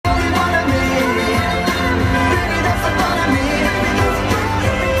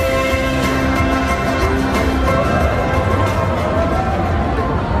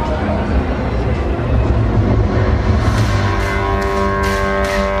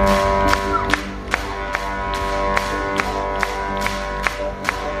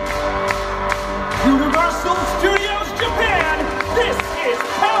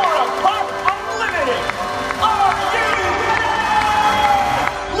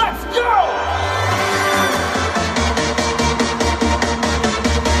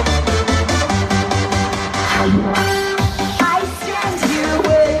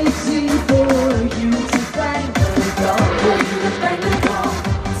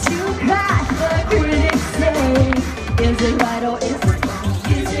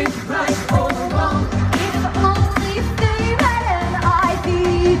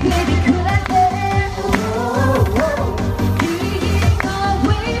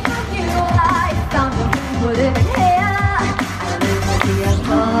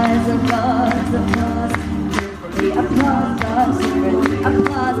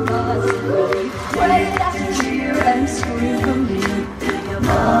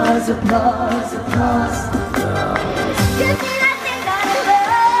applause, applause, applause. Give me that thing that I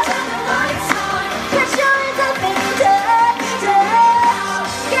love. Turn the lights on. Put your hands up and dance.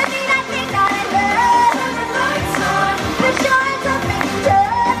 Give me that thing that I love. Turn the lights on. Put your hands up and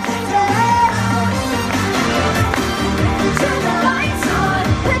dance. Turn the lights on.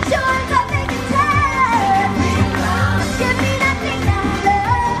 Put your hands up and dance. Give me that thing that I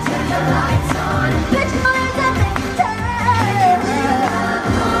love. Turn the lights on. Put your hands up and dance.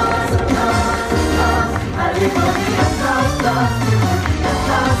 Applause, applause, applause. I live for the applause, applause,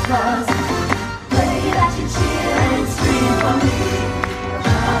 applause. Pray that you cheer and scream for me.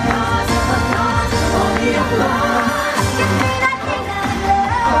 Applause, applause, only applause. Give me that thing that I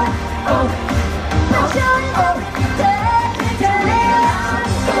love. Oh, put your hands up and dance. Give me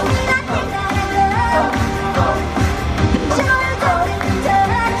that thing that I love. Put your hands up and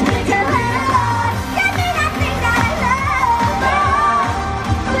dance. Give me that thing that I love.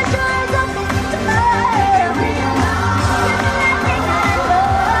 Put your hands up and dance. Give me that thing that I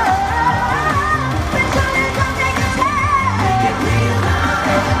love. Put your hands up and dance. Give me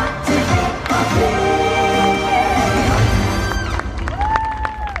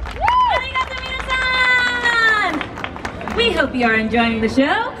We hope you are enjoying the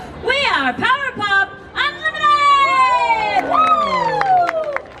show. We are Power Pop Unlimited!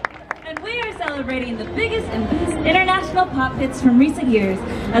 Woo! And we are celebrating the biggest and best international pop hits from recent years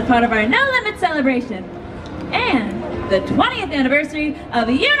as part of our No Limit celebration. And the 20th anniversary of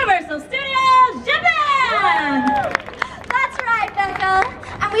Universal Studios Japan! That's right, Becca.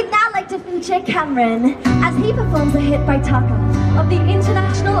 And we'd now like to feature Cameron as he performs a hit by Taka of the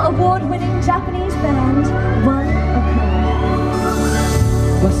international award-winning Japanese band One Okai.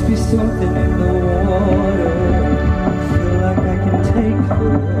 Must be something in the water. Feel like I can take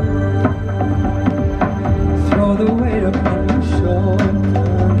it. Throw the weight up on your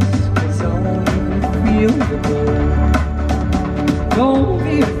shoulders, 'cause I won't even feel the burn. Don't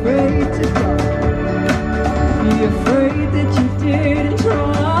be afraid to die. Be afraid that you didn't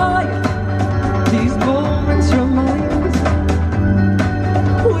try. These moments remind us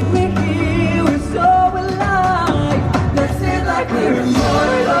when we're here, we're so alive. Let's live like we're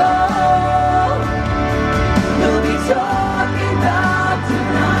immortal. We'll be talking about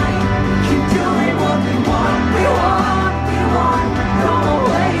tonight. Keep doing what we want, we want, we want. No more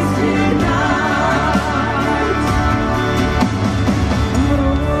wasted nights.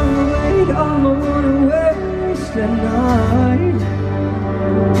 I don't wanna waste a night.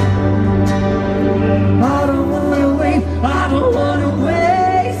 I don't wanna wait, I don't wanna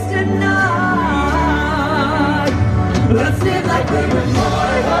waste a night. Let's live like we're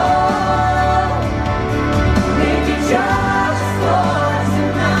immortal. Maybe just for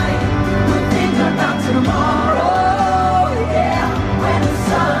tonight. We'll think about tomorrow, yeah, when the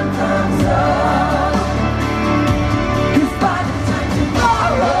sun comes up. 'Cause by the time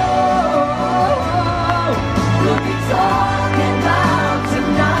tomorrow, we'll be talking about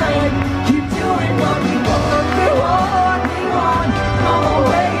tonight. Keep doing what we want, we want, we want. No more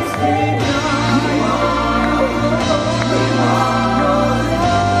wasted nights. We want,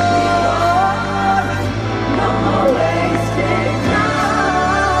 no more wasted nights.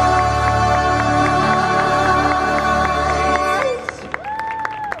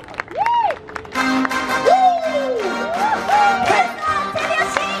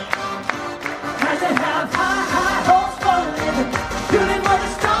 Had to have high hopes for a living. Shooting for the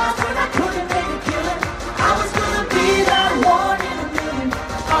stars when I couldn't make a killing. I was gonna be that one in a million.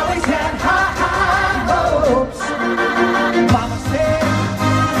 Always had high hopes. Mama said,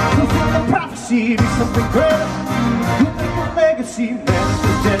 fulfill the prophecy, be something great. You'll make a legacy, that's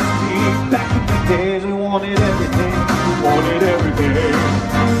the destiny. Back in the days, we wanted everything, we wanted everything.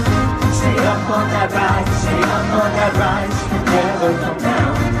 Stay up on that rise, stay up on that rise, never come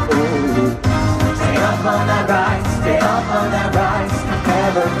down. Oh. Stay up on that rise, stay up on that rise,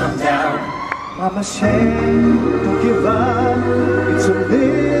 never come down. Mama said, don't give up, it's a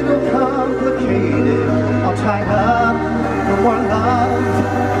little complicated. I'll tie up, no more love,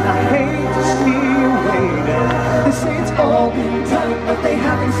 I hate to see you waiting. They say it's all been done, but they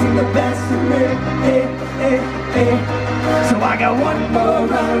haven't seen the best of me. So I got one more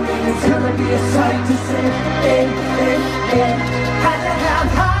run, and it's gonna be a sight to see. Had to have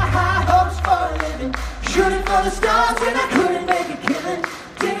high hopes for a living. Shooting for the stars when I couldn't make a killing.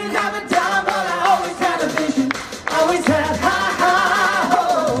 Didn't have a dime, but I always had a vision. Always had high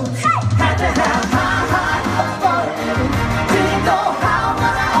hopes. Had to have high hopes for a living. Didn't know how,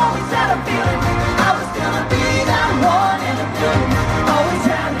 but I always had a feeling I was gonna be that one in a million. Always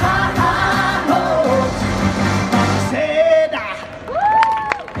had high hopes. Said I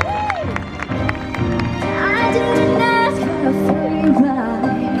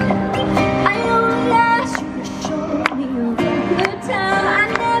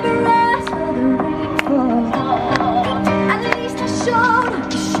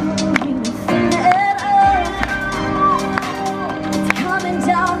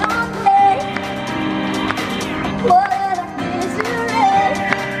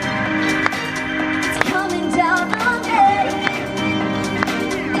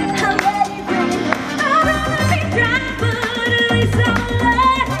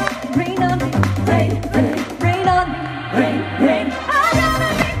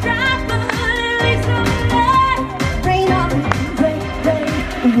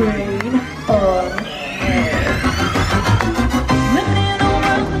rain on me. Living in a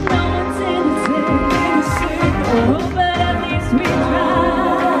world with no one's innocent. Oh, but at least we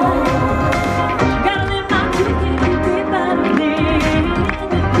try. Gotta live my ticket, keep it battling.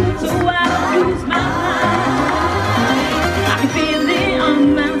 So I don't lose my mind. I can feel it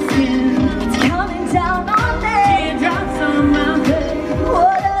on my skin. It's coming down on me. Teardrops on my face.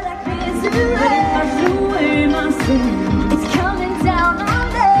 What a like this to Let it wash away my sin. It's coming down on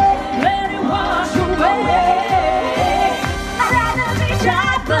me. Let it wash away. I'd rather be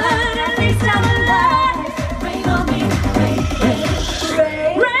dry, but at least I'm alive. Rain on me, rain, rain,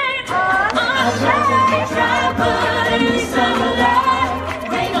 rain, Rain on me. I'd rather be dry, but at least I'm alive.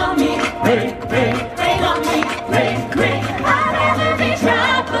 Rain on me, rain, rain, rain on me, rain, rain. I'd rather be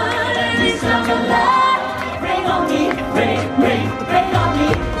dry, but at least I'm alive. Rain on me, rain, rain, rain on me,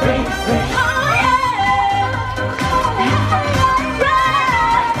 rain, rain. Oh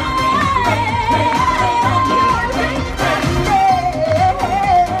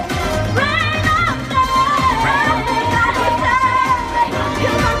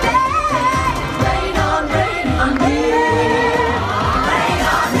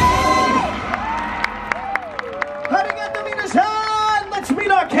Arigato minasan! Let's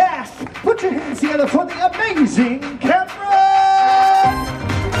meet our cast. Put your hands together for the amazing Cameron.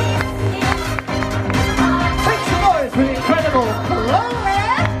 Make some noise for the incredible Chloe.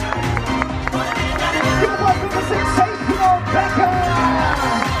 Give it up for the sensational Becca.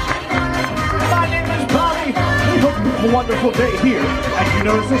 My name is Bobby. We hope you have a wonderful day here at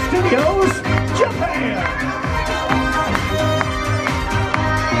Universal Studios, Japan.